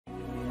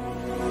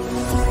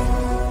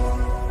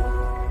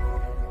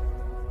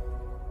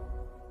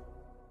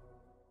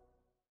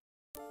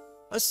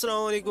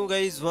Assalamualaikum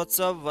guys, what's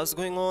up, what's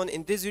going on?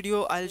 In this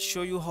video I'll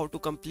show you how to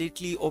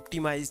completely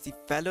optimize the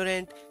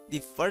Valorant. The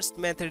first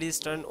method is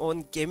turn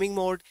on gaming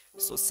mode.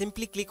 So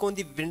simply click on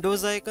the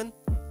Windows icon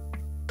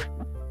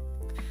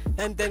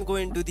and then go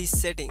into the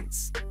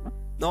settings.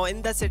 Now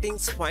in the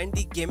settings find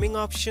the gaming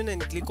option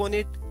and click on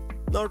it.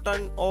 Now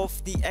turn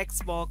off the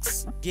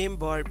Xbox game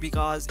bar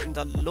because in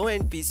the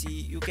low-end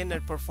PC you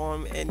cannot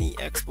perform any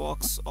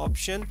Xbox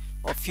option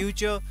or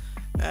feature.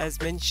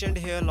 As mentioned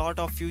here, a lot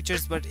of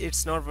features, but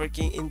it's not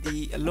working in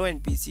the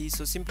low-end PC.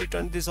 So simply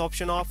turn this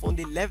option off. On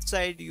the left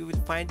side you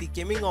will find the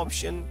gaming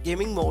option,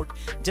 gaming mode.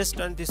 Just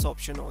turn this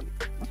option on.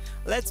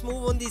 Let's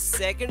move on the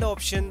second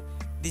option.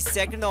 The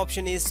second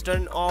option is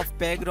turn off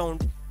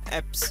background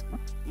apps.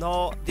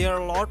 Now there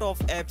are a lot of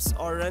apps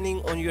are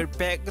running on your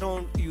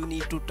background. You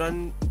need to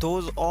turn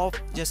those off.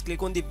 Just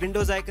click on the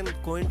Windows icon,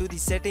 go into the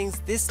settings.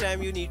 This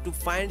time you need to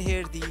find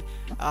here the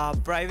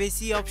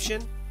privacy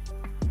option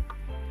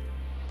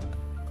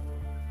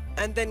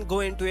and then go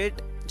into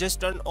it.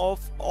 Just turn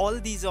off all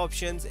these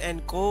options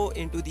and go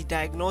into the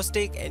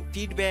diagnostic and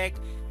feedback.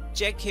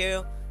 Check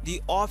here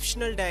the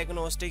optional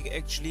diagnostic,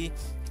 actually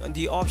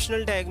the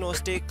optional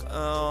diagnostic,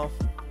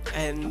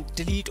 and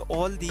delete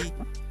all the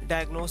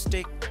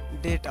diagnostic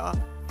data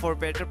for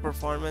better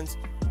performance,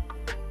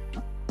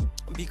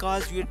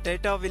 because your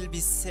data will be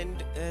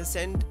sent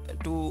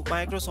to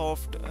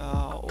Microsoft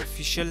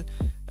official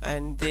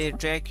and they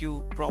track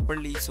you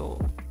properly. So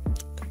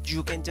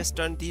you can just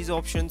turn these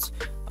options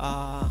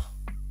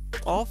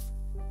off.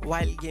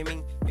 While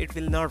gaming it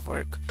will not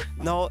work.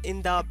 Now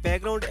in the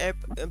background app,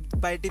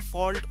 by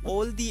default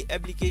all the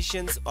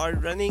applications are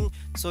running,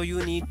 so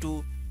you need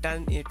to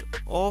turn it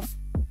off.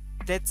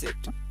 That's it.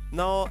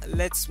 Now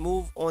let's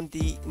move on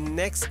the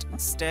next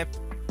step,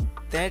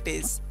 that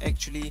is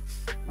actually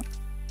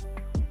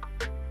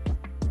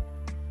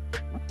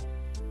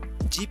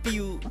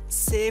GPU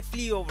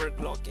safely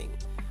overclocking.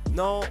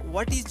 Now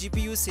what is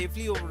GPU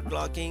safely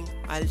overclocking?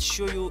 I'll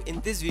show you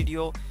in this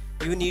video.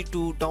 You need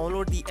to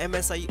download the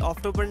MSI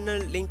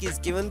Afterburner. Link is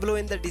given below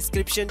in the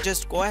description.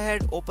 Just go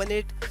ahead, open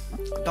it,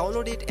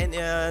 download it,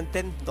 and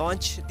then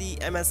launch the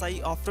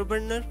MSI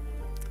Afterburner.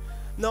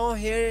 Now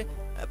here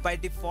by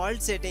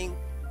default setting,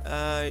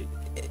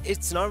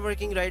 it's not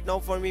working right now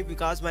for me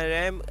because my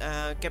RAM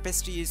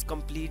capacity is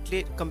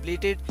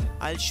completed.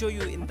 I'll show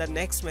you in the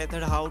next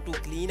method how to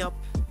clean up,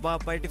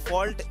 but by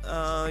default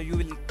you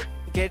will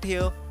get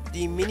here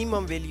the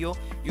minimum value.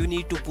 You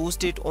need to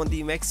boost it on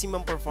the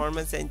maximum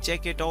performance and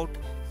check it out.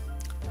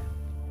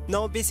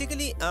 Now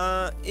basically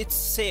it's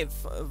safe.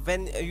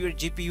 When your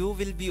GPU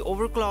will be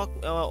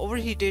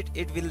overheated,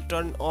 it will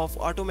turn off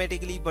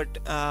automatically, but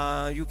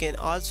you can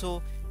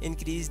also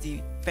increase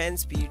the fan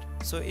speed,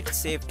 so it's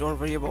safe, don't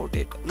worry about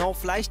it. Now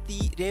flash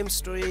the RAM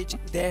storage.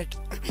 That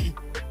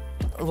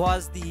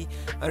was the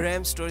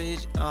RAM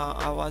storage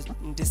I was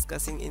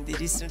discussing in the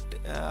recent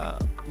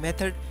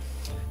method.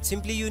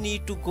 Simply you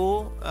need to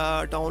go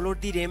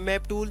download the RAM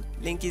map tool.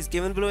 Link is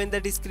given below in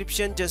the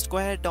description. Just go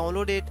ahead,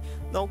 download it.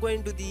 Now go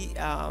into the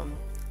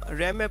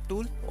RAM map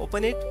tool,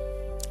 open it.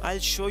 I'll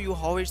show you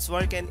how it's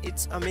work, and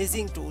it's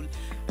amazing tool.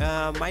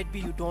 Might be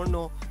you don't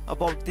know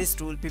about this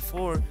tool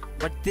before,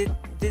 but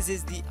this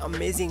is the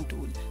amazing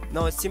tool.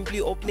 Now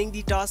simply opening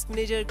the task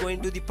manager, go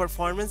into the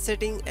performance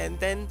setting and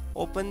then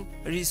open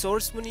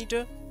resource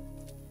monitor.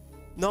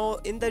 Now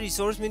in the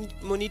resource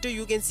monitor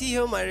you can see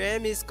here my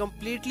RAM is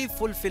completely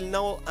fulfilled.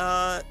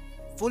 Now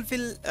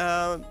fulfill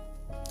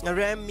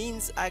RAM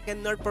means I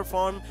cannot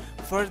perform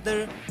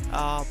further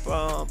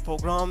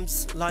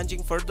programs,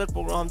 launching further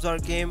programs or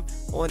game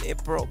on a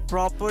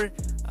proper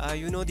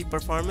the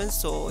performance.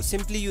 So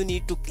simply you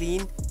need to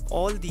clean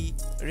all the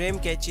RAM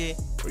cache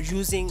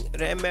using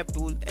RAM map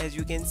tool. As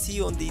you can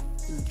see on the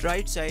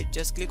right side,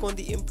 just click on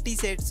the empty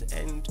sets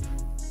and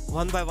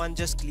one by one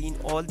just clean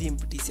all the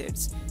empty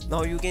sets.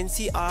 Now you can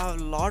see I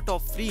have a lot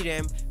of free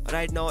RAM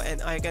right now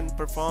and I can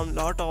perform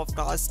lot of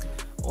tasks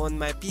on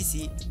my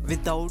PC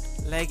without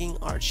lagging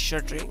or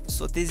shuttering.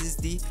 So this is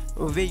the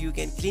way you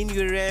can clean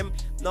your RAM.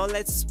 Now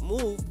let's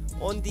move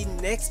on the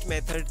next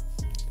method,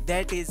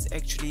 that is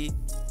actually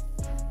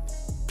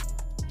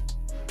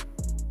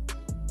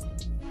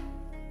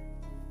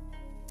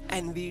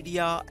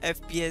Nvidia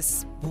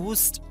FPS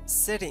boost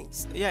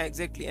settings. Yeah,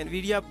 exactly.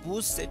 Nvidia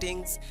boost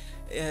settings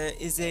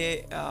is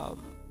a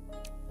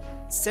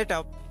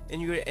setup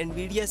in your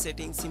Nvidia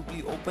settings.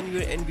 Simply open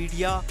your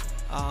Nvidia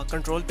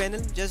control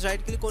panel. Just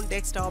right click on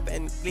desktop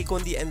and click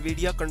on the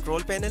Nvidia control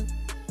panel.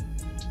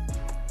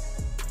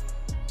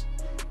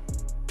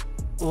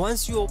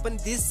 Once you open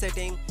this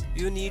setting,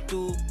 you need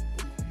to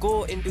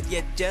go into the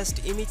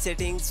adjust image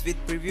settings with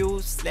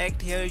preview. Select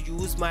here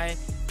use my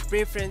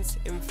preference,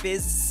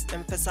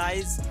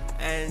 emphasize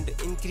and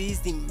increase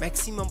the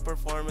maximum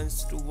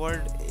performance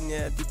toward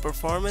the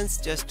performance.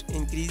 Just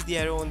increase the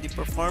arrow on the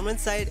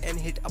performance side and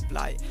hit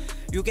apply.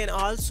 You can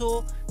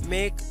also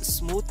make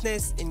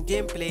smoothness in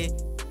gameplay,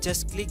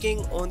 just clicking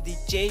on the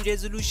change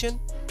resolution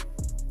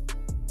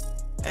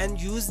and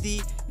use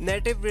the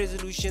native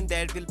resolution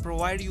that will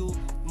provide you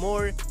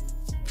more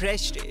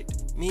fresh state,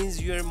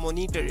 means your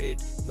monitor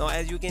rate. Now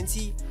as you can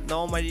see,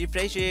 now my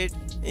refresh rate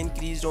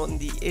increased on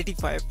the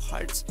 85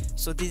 Hz.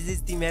 So this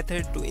is the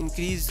method to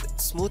increase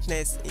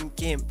smoothness in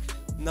game.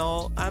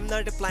 Now I'm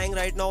not applying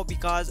right now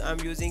because I'm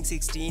using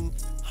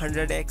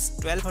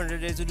 1600x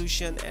 1200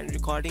 resolution and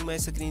recording my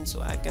screen,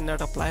 so I cannot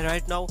apply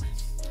right now.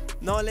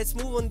 Now let's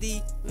move on the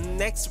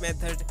next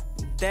method,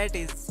 that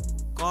is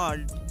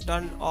called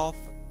turn off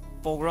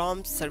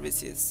program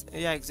services.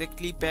 Yeah,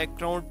 exactly,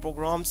 background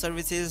program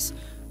services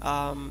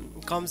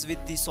comes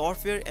with the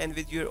software and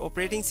with your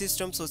operating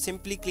system. So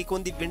simply click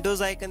on the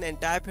Windows icon and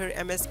type here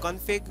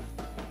msconfig,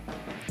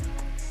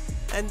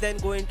 and then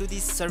go into the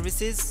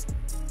services,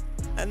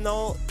 and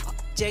now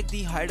check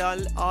the hide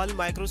all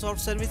Microsoft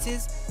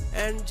services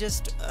and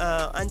just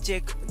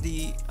uncheck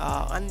the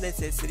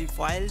unnecessary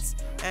files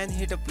and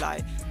hit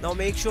apply. Now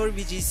make sure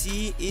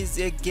VGC is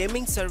a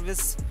gaming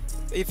service.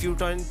 If you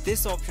turn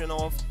this option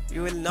off,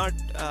 you will not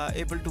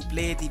able to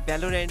play the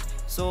Valorant.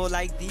 So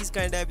like these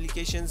kind of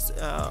applications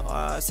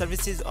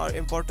services are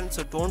important,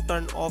 so don't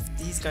turn off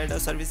these kind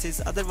of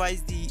services.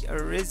 Otherwise the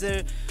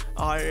Razer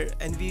or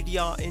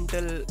Nvidia,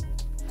 Intel,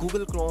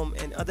 Google Chrome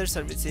and other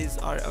services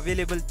are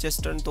available.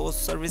 Just turn those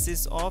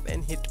services off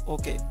and hit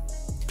OK.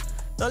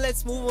 Now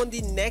let's move on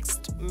the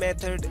next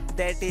method,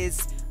 that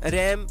is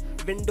RAM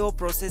window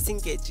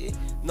processing cache.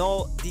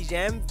 Now the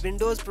RAM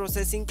Windows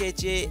processing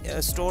cache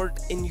stored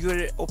in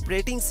your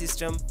operating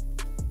system,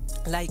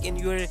 like in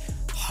your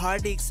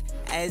hard disk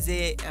as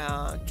a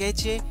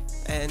cache,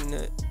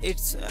 and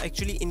it's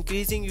actually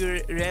increasing your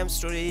RAM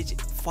storage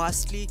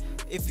fastly.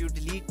 If you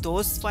delete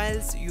those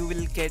files, you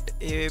will get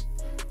a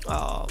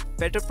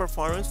better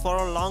performance for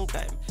a long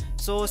time.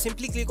 So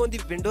simply click on the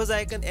Windows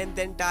icon and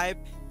then type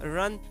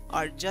run,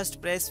 or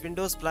just press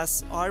Windows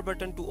plus R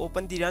button to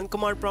open the run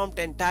command prompt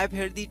and type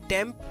here the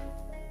temp.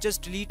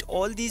 Just delete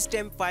all these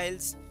temp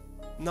files.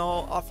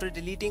 Now after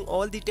deleting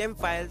all the temp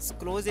files,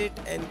 close it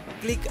and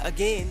click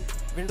again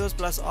Windows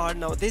plus R.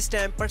 Now this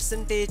time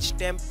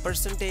 %temp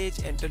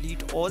 % and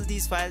delete all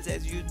these files.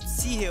 As you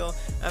see here,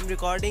 I'm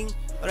recording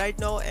right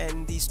now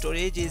and the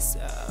storage is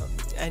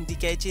and the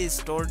cache is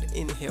stored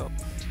in here.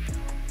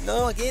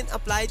 Now again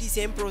apply the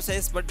same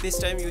process, but this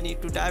time you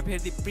need to type here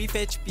the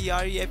prefetch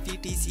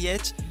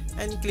prefetch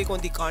and click on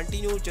the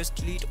continue. Just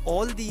delete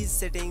all these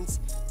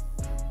settings,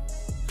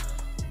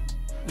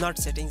 not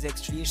settings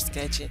actually, it's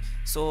cache.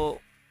 So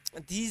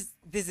this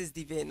is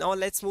the way. Now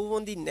let's move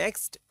on the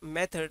next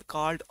method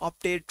called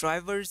update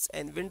drivers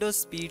and Windows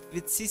speed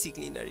with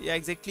Ccleaner. Yeah,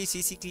 exactly,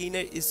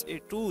 Ccleaner is a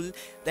tool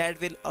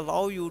that will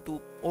allow you to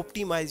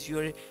optimize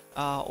your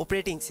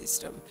operating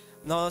system.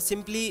 Now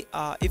simply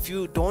if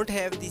you don't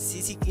have the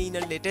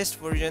Ccleaner latest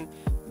version,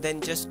 then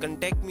just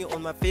contact me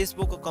on my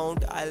Facebook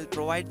account. I'll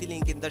provide the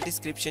link in the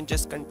description.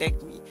 Just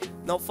contact me.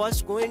 Now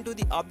first go into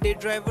the update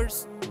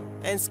drivers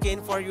and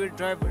scan for your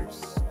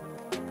drivers.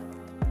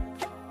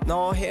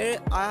 Now here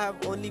I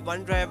have only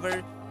one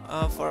driver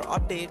for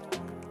update,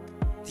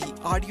 the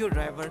audio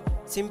driver.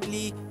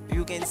 Simply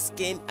you can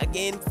scan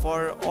again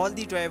for all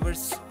the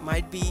drivers.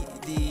 Might be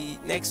the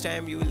next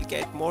time you will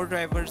get more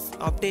drivers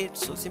update.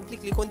 So simply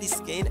click on the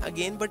scan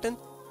again button.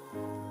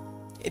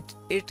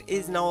 It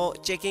is now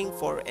checking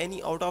for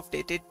any out of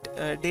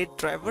date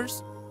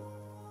drivers.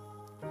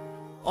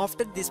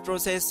 After this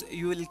process,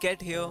 you will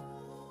get here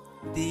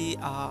the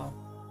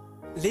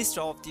list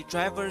of the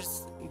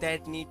drivers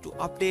that need to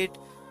update.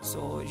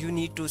 So you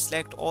need to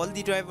select all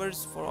the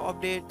drivers for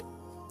update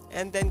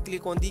and then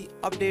click on the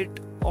update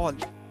all.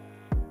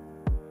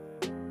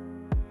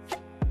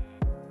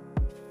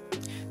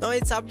 Now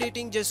it's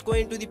updating. Just go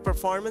into the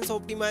performance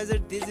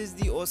optimizer. This is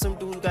the awesome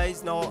tool,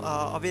 guys, now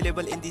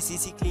available in the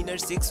Ccleaner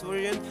 6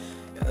 version.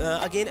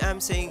 Again I'm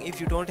saying,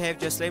 if you don't have,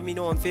 just let me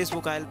know on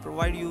Facebook. I'll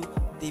provide you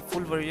the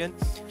full version.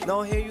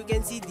 Now here you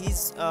can see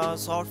these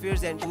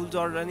softwares and tools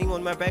are running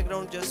on my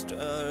background. Just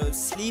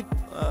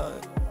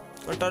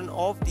turn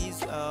off these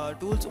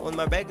tools on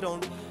my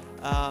background.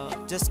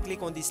 Just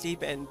click on the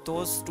sleep and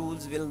those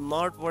tools will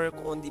not work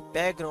on the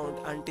background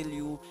until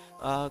you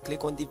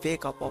click on the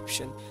wake up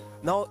option.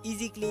 Now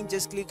easy clean,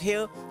 just click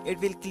here. It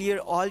will clear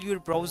all your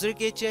browser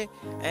cache,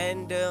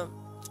 and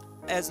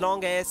as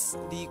long as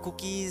the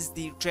cookies,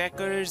 the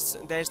trackers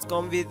that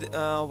come with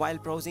while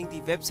browsing the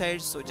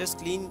website. So just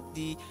clean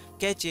the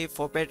cache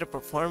for better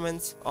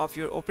performance of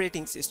your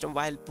operating system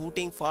while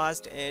booting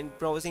fast and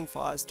browsing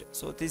fast.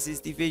 So this is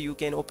the way you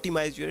can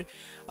optimize your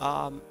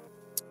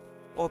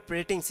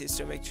operating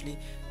system. Actually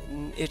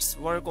it's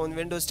work on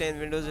Windows 10,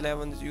 Windows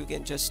 11. You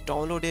can just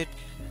download it.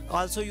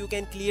 Also you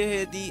can clear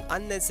here the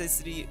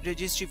unnecessary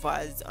registry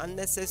files.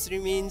 Unnecessary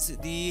means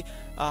the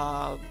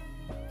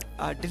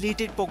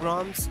deleted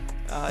programs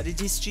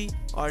registry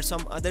or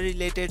some other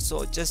related.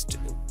 So just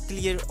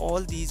clear all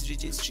these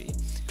registry.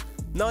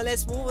 Now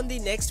let's move on the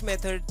next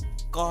method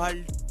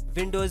called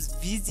Windows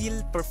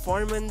Visual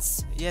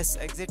Performance. Yes,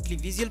 exactly,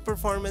 Visual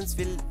Performance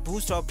will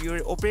boost up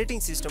your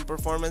operating system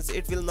performance.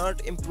 It will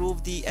not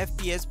improve the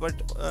FPS, but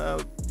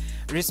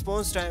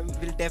response time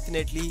will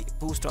definitely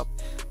boost up.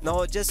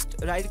 Now just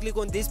right click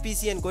on this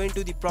PC and go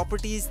into the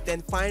properties,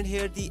 then find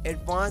here the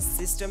advanced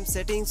system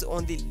settings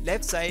on the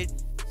left side.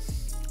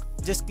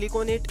 Just click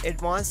on it,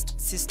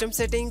 advanced system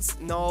settings.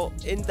 Now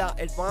in the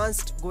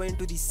advanced, go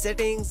into the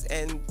settings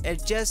and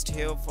adjust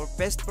here for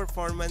best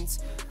performance.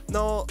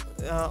 Now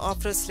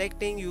after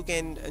selecting, you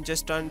can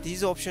just turn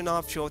these option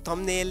off, show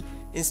thumbnail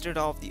instead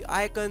of the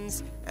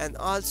icons, and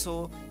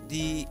also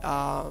the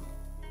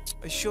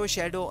show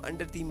shadow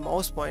under the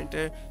mouse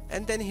pointer,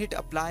 and then hit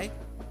apply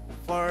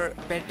for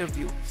better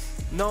view.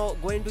 Now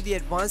go into the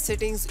advanced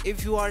settings.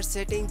 If you are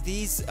setting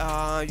these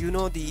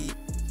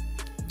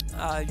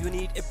you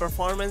need a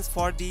performance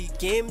for the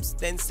games,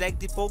 then select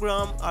the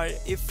program, or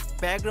if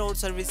background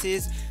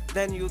services,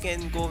 then you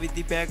can go with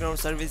the background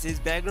services.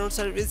 Background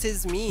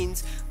services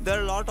means there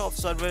are a lot of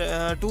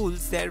server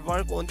tools that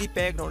work on the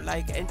background,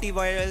 like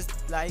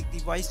antivirus, like the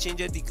voice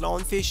changer, the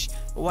clownfish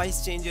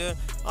voice changer,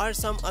 or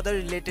some other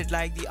related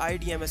like the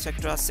IDM,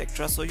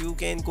 etc. So you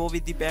can go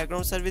with the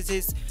background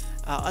services.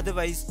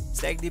 Otherwise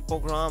select the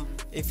program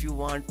if you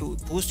want to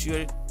boost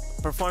your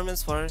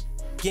performance for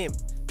game.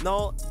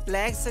 Now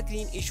black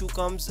screen issue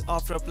comes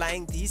after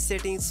applying these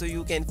settings, so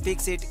you can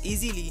fix it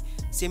easily.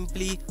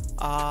 Simply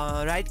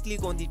right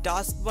click on the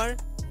taskbar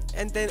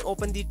and then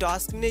open the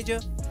task manager.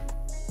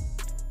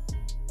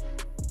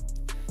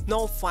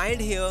 Now find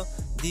here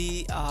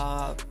the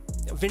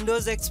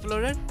Windows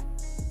Explorer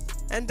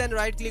and then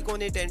right click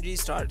on it and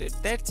restart it.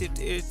 That's it.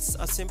 It's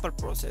a simple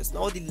process.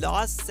 Now the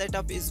last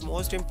setup is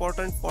most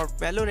important for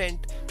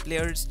Valorant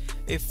players.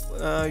 If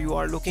you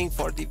are looking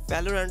for the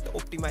Valorant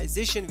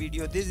optimization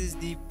video, this is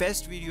the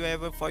best video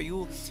ever for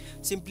you.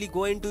 Simply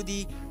go into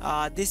the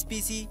this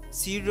PC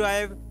C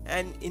drive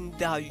and in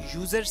the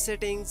user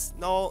settings,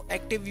 now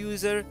active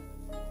user,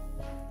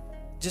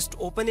 just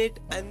open it,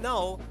 and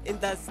now in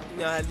the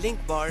link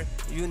bar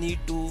you need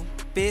to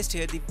paste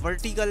here the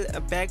vertical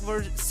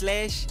backward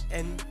slash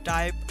and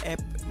type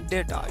app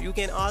data. You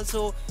can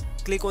also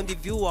click on the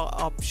view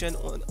option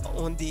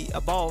on the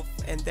above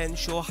and then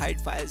show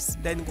hide files,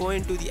 then go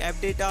into the app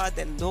data,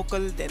 then local,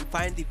 then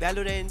find the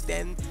Valorant,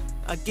 then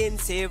again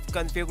save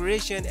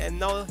configuration, and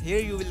now here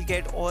you will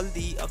get all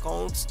the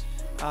accounts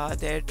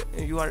that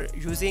you are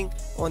using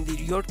on the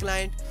Riot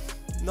client.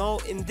 Now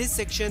in this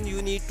section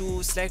you need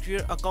to select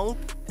your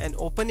account and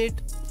open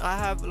it. I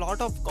have a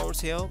lot of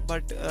accounts here,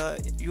 but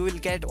you will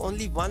get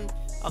only one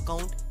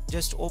account.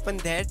 Just open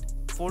that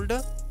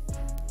folder,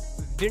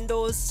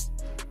 Windows,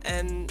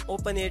 and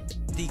open it,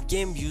 the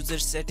game user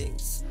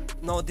settings.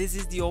 Now this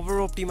is the over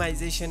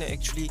optimization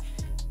actually.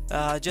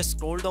 Just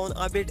scroll down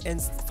a bit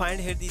and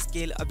find here the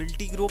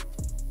scalability group.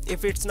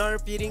 If it's not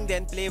appearing,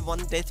 then play one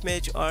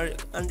deathmatch, or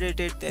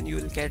unrated, then you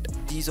will get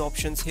these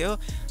options here.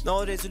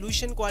 Now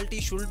resolution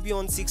quality should be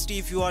on 60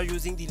 if you are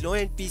using the low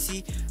end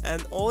PC,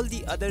 and all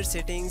the other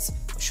settings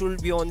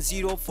should be on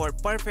 0 for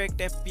perfect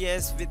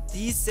FPS. With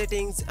these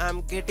settings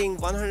I'm getting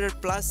 100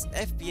 plus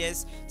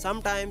FPS.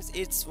 Sometimes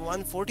it's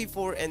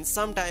 144 and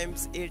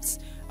sometimes it's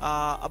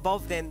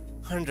above than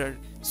 100.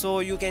 So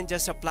you can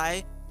just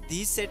apply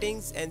these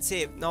settings and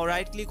save. Now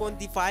right click on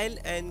the file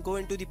and go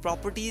into the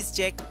properties,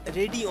 check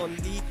read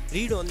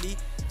only,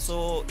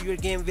 so your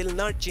game will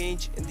not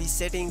change in these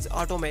settings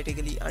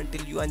automatically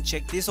until you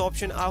uncheck this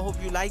option. I hope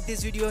you like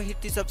this video. Hit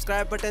the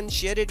subscribe button,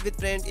 share it with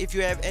friends. If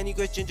you have any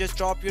question, just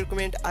drop your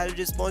comment. I'll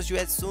respond to you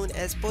as soon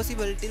as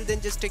possible. Till then,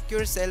 just take care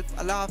yourself.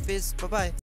 Allah Hafiz. Bye bye.